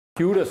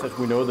Computers as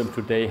we know them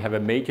today have a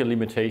major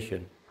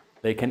limitation.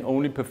 They can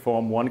only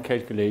perform one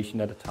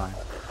calculation at a time.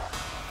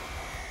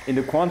 In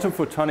the Quantum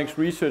Photonics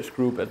Research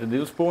Group at the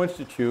Niels Bohr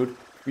Institute,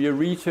 we are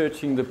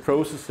researching the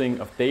processing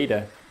of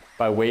data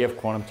by way of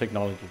quantum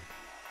technology.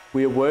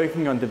 We are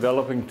working on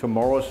developing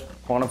tomorrow's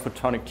quantum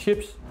photonic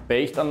chips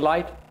based on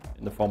light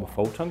in the form of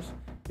photons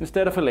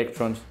instead of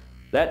electrons.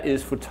 That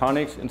is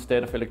photonics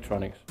instead of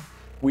electronics.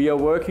 We are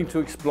working to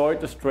exploit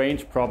the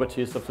strange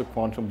properties of the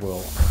quantum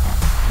world.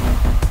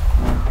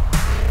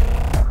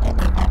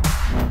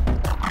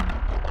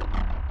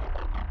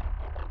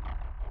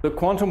 The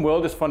quantum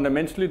world is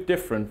fundamentally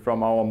different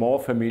from our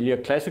more familiar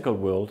classical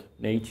world.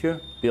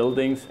 Nature,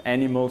 buildings,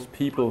 animals,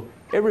 people,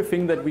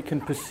 everything that we can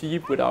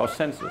perceive with our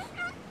senses.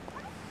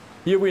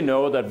 Here we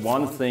know that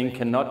one thing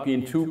cannot be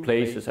in two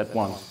places at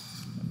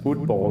once. A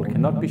football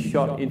cannot be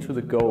shot into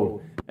the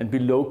goal and be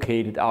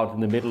located out in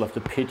the middle of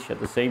the pitch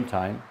at the same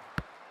time.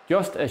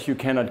 Just as you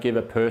cannot give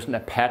a person a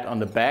pat on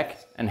the back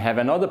and have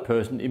another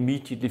person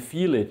immediately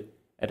feel it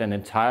at an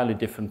entirely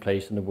different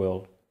place in the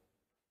world.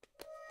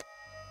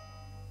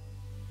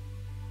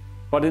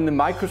 But in the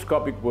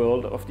microscopic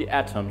world of the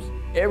atoms,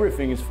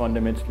 everything is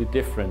fundamentally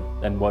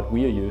different than what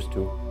we are used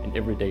to in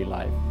everyday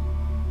life.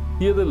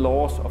 Here the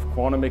laws of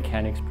quantum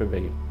mechanics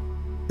prevail.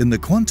 In the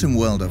quantum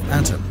world of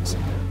atoms,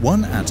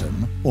 one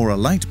atom, or a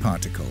light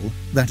particle,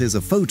 that is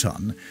a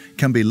photon,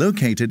 can be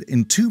located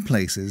in two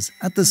places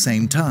at the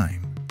same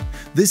time.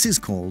 This is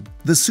called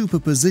the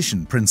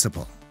Superposition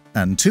Principle.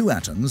 And two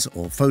atoms,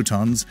 or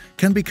photons,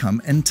 can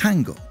become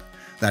entangled.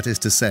 That is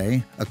to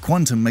say, a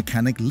quantum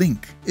mechanic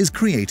link is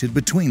created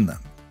between them.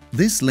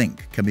 This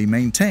link can be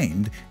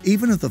maintained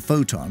even if the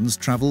photons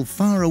travel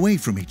far away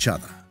from each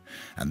other.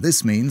 And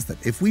this means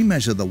that if we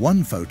measure the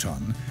one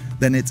photon,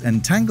 then its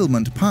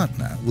entanglement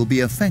partner will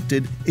be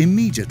affected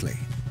immediately,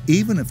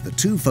 even if the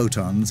two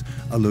photons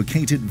are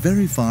located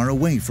very far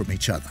away from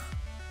each other.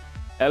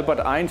 Albert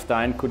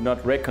Einstein could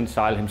not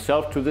reconcile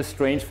himself to this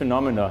strange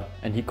phenomena,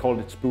 and he called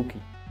it spooky.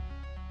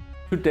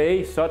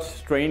 Today, such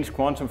strange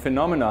quantum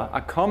phenomena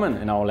are common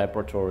in our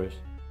laboratories,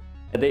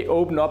 and they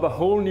open up a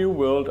whole new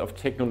world of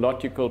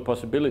technological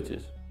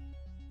possibilities.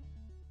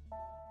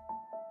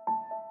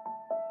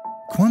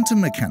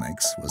 Quantum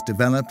mechanics was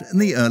developed in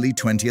the early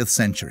 20th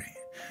century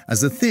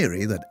as a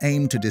theory that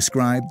aimed to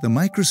describe the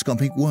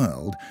microscopic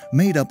world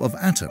made up of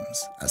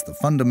atoms as the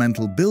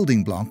fundamental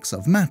building blocks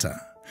of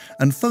matter,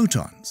 and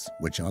photons,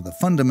 which are the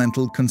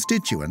fundamental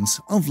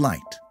constituents of light.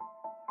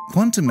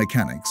 Quantum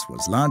mechanics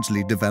was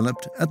largely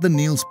developed at the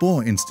Niels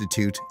Bohr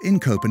Institute in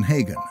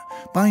Copenhagen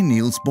by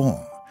Niels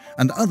Bohr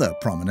and other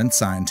prominent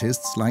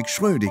scientists like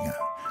Schrödinger,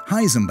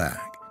 Heisenberg,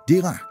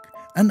 Dirac,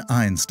 and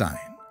Einstein.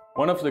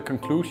 One of the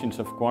conclusions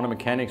of quantum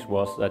mechanics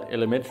was that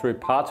elementary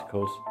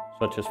particles,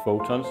 such as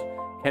photons,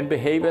 can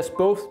behave as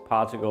both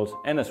particles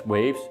and as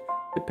waves,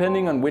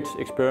 depending on which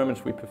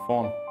experiments we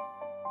perform.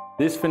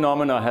 This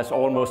phenomena has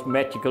almost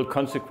magical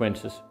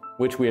consequences,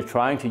 which we are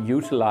trying to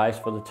utilize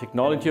for the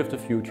technology of the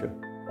future.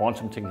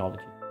 Quantum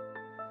technology.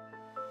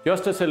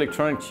 Just as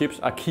electronic chips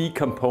are a key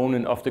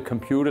component of the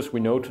computers we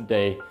know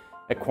today,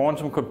 a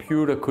quantum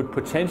computer could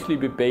potentially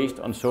be based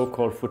on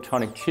so-called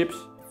photonic chips,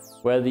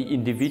 where the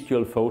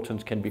individual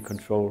photons can be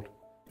controlled.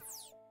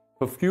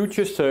 For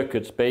future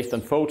circuits based on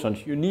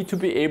photons, you need to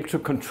be able to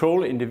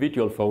control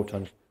individual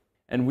photons,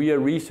 and we are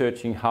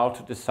researching how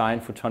to design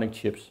photonic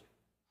chips.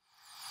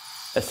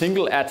 A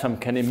single atom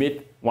can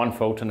emit one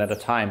photon at a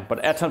time,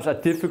 but atoms are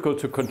difficult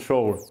to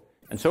control.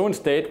 And so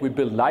instead we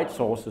build light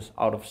sources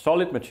out of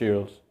solid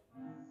materials.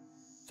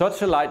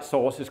 Such a light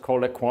source is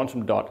called a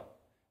quantum dot.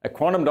 A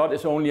quantum dot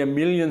is only a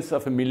millionth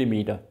of a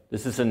millimeter.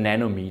 This is a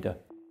nanometer.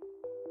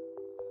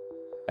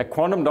 A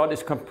quantum dot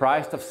is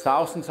comprised of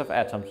thousands of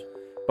atoms,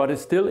 but it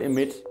still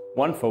emits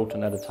one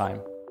photon at a time.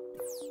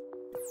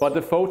 But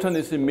the photon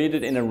is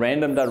emitted in a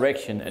random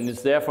direction and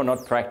is therefore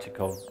not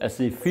practical, as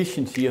the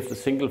efficiency of the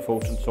single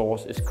photon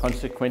source is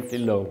consequently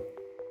low.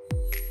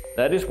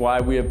 That is why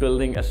we are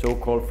building a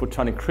so-called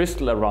photonic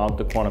crystal around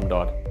the quantum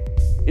dot.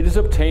 It is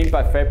obtained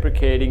by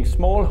fabricating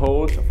small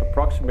holes of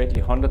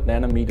approximately 100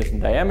 nanometers in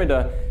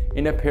diameter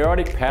in a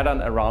periodic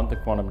pattern around the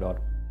quantum dot.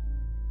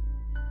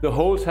 The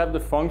holes have the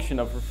function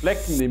of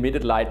reflecting the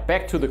emitted light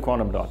back to the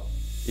quantum dot.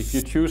 If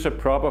you choose a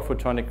proper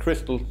photonic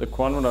crystal, the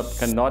quantum dot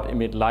cannot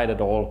emit light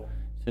at all,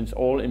 since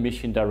all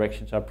emission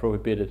directions are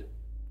prohibited.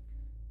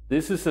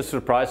 This is a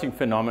surprising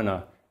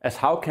phenomenon, as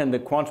how can the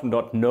quantum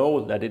dot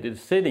know that it is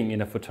sitting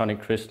in a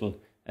photonic crystal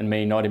and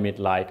may not emit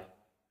light?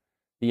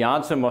 The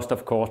answer must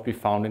of course be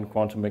found in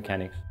quantum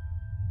mechanics.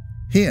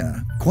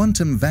 Here,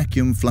 quantum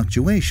vacuum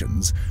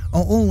fluctuations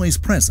are always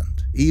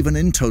present, even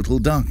in total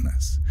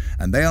darkness,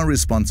 and they are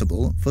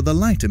responsible for the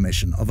light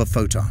emission of a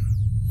photon.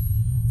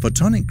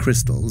 Photonic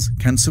crystals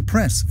can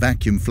suppress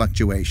vacuum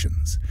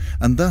fluctuations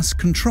and thus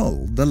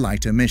control the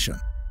light emission.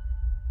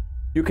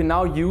 You can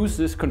now use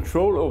this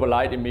control over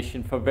light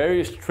emission for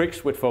various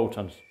tricks with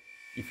photons.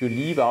 If you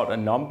leave out a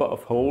number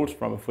of holes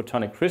from a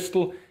photonic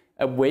crystal,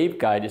 a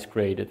waveguide is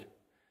created.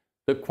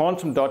 The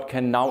quantum dot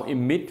can now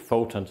emit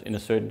photons in a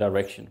certain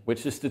direction,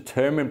 which is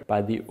determined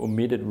by the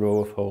omitted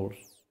row of holes.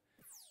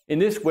 In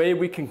this way,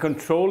 we can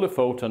control the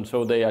photons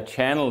so they are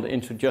channeled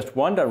into just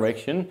one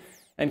direction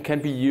and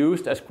can be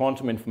used as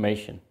quantum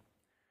information.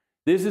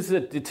 This is a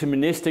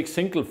deterministic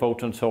single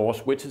photon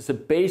source, which is a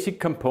basic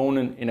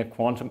component in a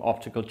quantum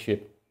optical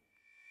chip.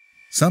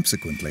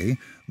 Subsequently,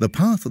 the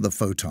path of the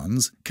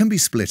photons can be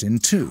split in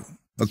two.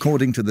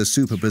 According to the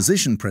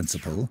superposition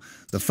principle,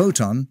 the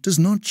photon does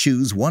not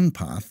choose one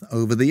path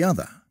over the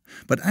other,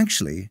 but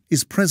actually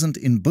is present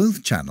in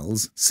both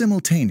channels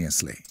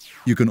simultaneously.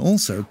 You can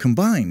also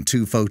combine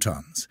two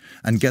photons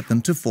and get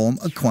them to form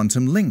a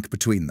quantum link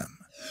between them,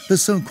 the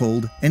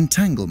so-called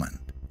entanglement.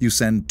 You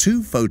send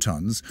two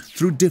photons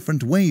through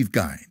different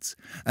waveguides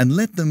and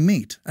let them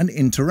meet and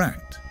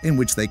interact, in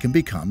which they can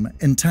become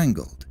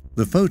entangled.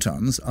 The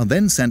photons are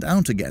then sent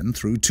out again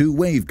through two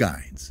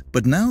waveguides,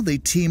 but now they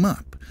team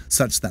up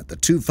such that the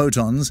two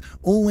photons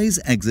always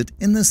exit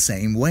in the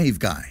same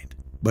waveguide.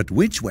 But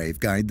which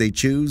waveguide they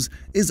choose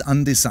is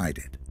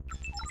undecided.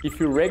 If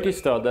you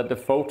register that the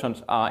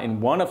photons are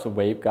in one of the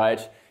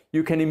waveguides,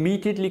 you can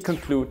immediately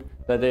conclude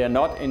that they are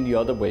not in the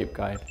other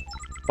waveguide.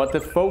 But the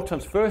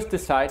photons first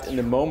decide in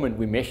the moment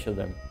we measure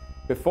them.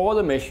 Before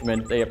the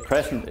measurement, they are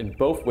present in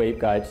both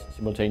waveguides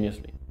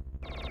simultaneously.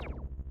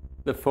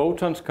 The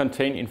photons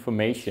contain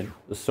information,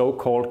 the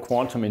so-called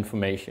quantum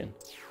information.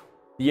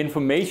 The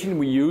information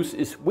we use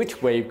is which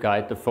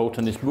waveguide the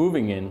photon is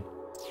moving in.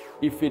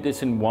 If it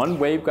is in one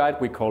waveguide,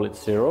 we call it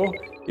 0.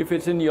 If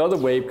it's in the other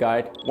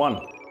waveguide,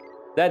 1.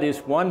 That is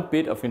one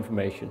bit of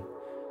information.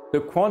 The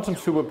quantum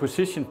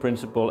superposition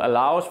principle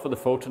allows for the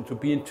photon to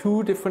be in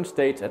two different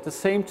states at the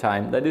same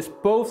time, that is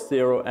both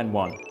 0 and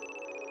 1.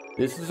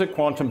 This is a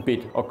quantum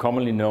bit, or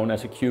commonly known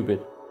as a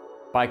qubit.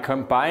 By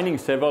combining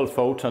several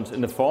photons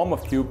in the form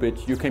of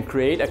qubits, you can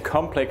create a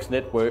complex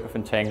network of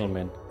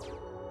entanglement.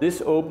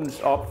 This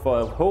opens up for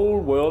a whole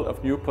world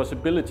of new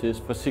possibilities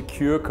for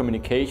secure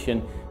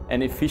communication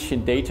and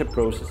efficient data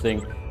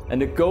processing,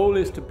 and the goal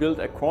is to build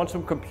a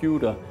quantum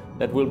computer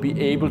that will be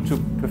able to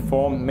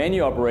perform many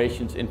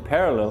operations in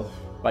parallel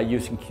by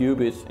using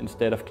qubits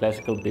instead of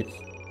classical bits.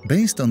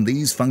 Based on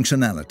these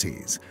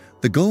functionalities,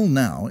 the goal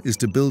now is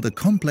to build a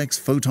complex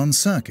photon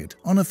circuit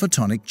on a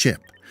photonic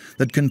chip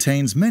that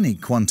contains many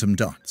quantum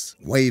dots,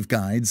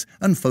 waveguides,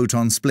 and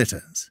photon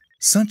splitters.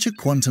 Such a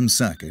quantum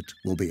circuit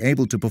will be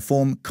able to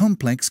perform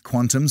complex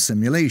quantum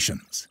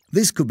simulations.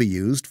 This could be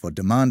used for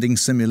demanding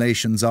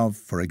simulations of,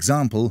 for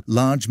example,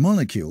 large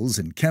molecules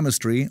in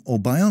chemistry or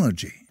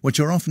biology,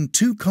 which are often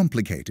too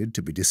complicated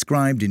to be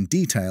described in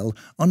detail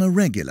on a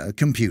regular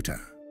computer.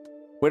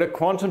 With a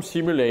quantum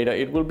simulator,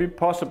 it will be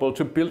possible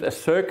to build a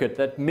circuit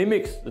that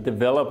mimics the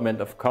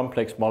development of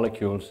complex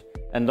molecules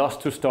and thus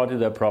to study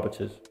their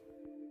properties.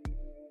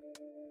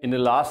 In the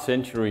last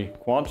century,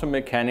 quantum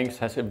mechanics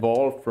has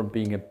evolved from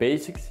being a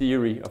basic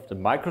theory of the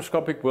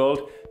microscopic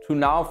world to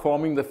now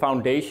forming the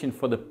foundation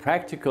for the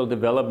practical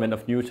development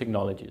of new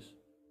technologies.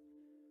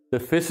 The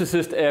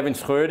physicist Erwin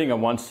Schrödinger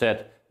once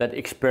said that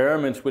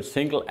experiments with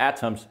single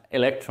atoms,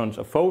 electrons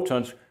or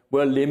photons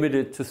were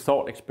limited to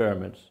thought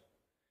experiments.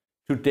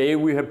 Today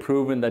we have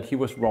proven that he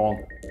was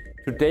wrong.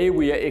 Today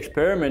we are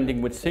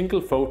experimenting with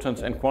single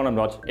photons and quantum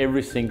dots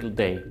every single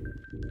day.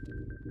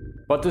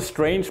 But the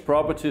strange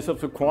properties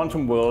of the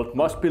quantum world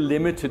must be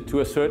limited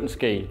to a certain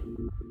scale.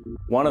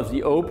 One of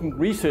the open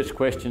research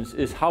questions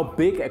is how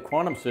big a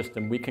quantum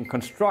system we can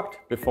construct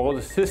before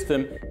the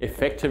system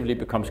effectively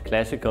becomes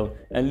classical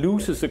and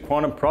loses the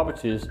quantum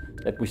properties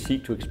that we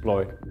seek to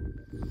exploit.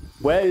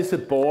 Where is the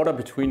border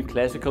between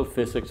classical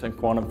physics and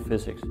quantum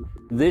physics?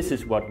 This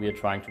is what we are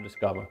trying to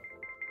discover.